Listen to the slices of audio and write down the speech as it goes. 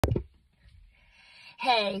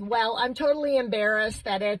Hey, well, I'm totally embarrassed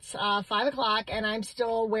that it's 5 o'clock and I'm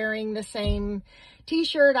still wearing the same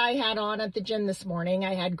t-shirt I had on at the gym this morning.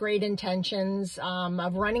 I had great intentions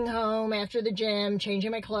of running home after the gym, changing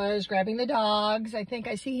my clothes, grabbing the dogs. I think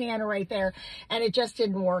I see Hannah right there, and it just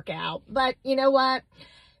didn't work out. But you know what?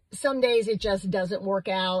 Some days it just doesn't work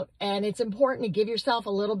out, and it's important to give yourself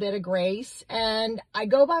a little bit of grace. And I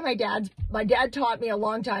go by my dad taught me a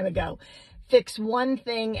long time ago, fix one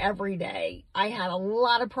thing every day. I had a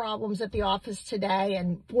lot of problems at the office today,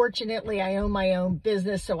 and fortunately I own my own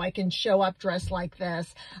business, so I can show up dressed like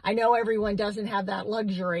this. I know everyone doesn't have that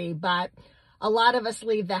luxury, but a lot of us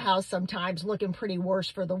leave the house sometimes looking pretty worse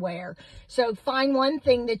for the wear. So find one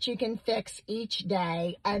thing that you can fix each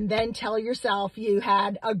day and then tell yourself you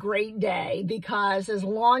had a great day, because as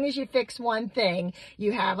long as you fix one thing,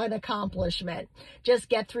 you have an accomplishment. Just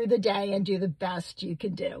get through the day and do the best you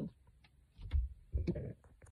can do.